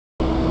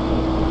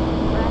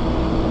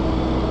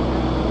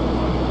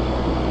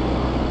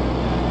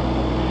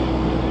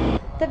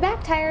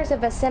back tires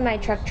of a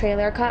semi-truck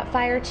trailer caught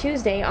fire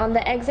Tuesday on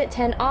the Exit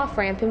 10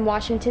 off-ramp in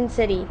Washington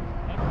City.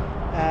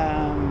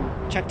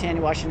 Chuck Tanny,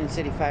 Washington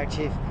City Fire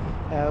Chief.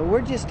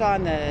 We're just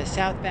on the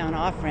southbound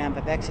off-ramp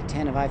of Exit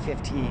 10 of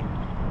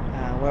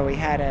I-15, where we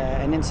had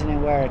an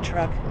incident where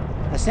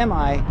a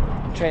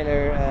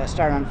semi-trailer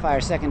started on fire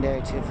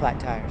secondary to flat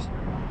tires.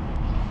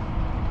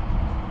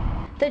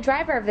 The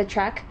driver of the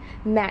truck,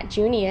 Matt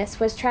Junius,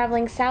 was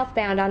traveling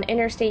southbound on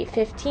Interstate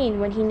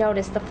 15 when he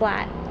noticed the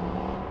flat.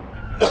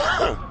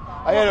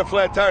 I had a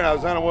flat tire and I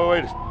was on the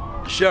way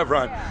to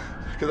Chevron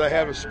because I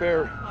have a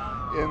spare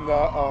in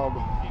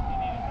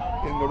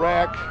the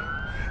rack,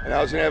 and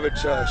I was gonna have it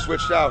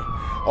switched out.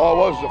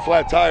 All it was a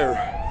flat tire,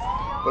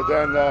 but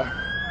then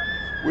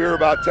we were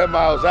about 10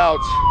 miles out,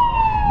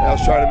 and I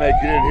was trying to make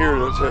it in here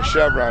to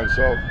Chevron.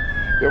 So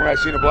then when I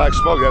seen the black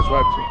smoke, that's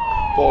when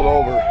I pulled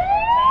over.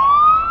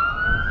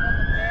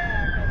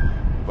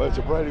 But it's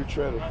a brand new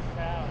trailer.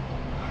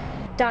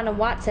 Donna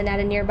Watson at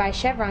a nearby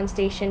Chevron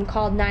station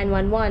called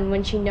 911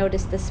 when she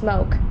noticed the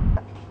smoke.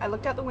 I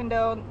looked out the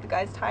window, the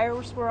guy's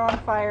tires were on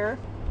fire,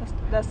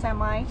 the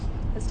semi,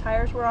 his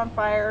tires were on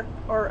fire,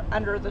 or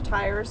under the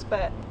tires,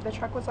 but the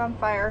truck was on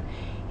fire,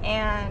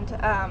 and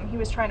he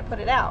was trying to put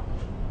it out,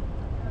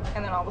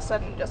 and then all of a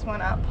sudden it just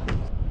went up.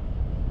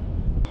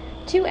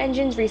 2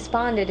 engines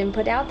responded and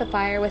put out the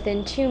fire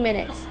within 2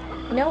 minutes.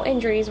 No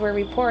injuries were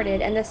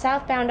reported, and the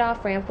southbound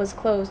off-ramp was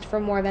closed for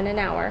more than an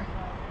hour.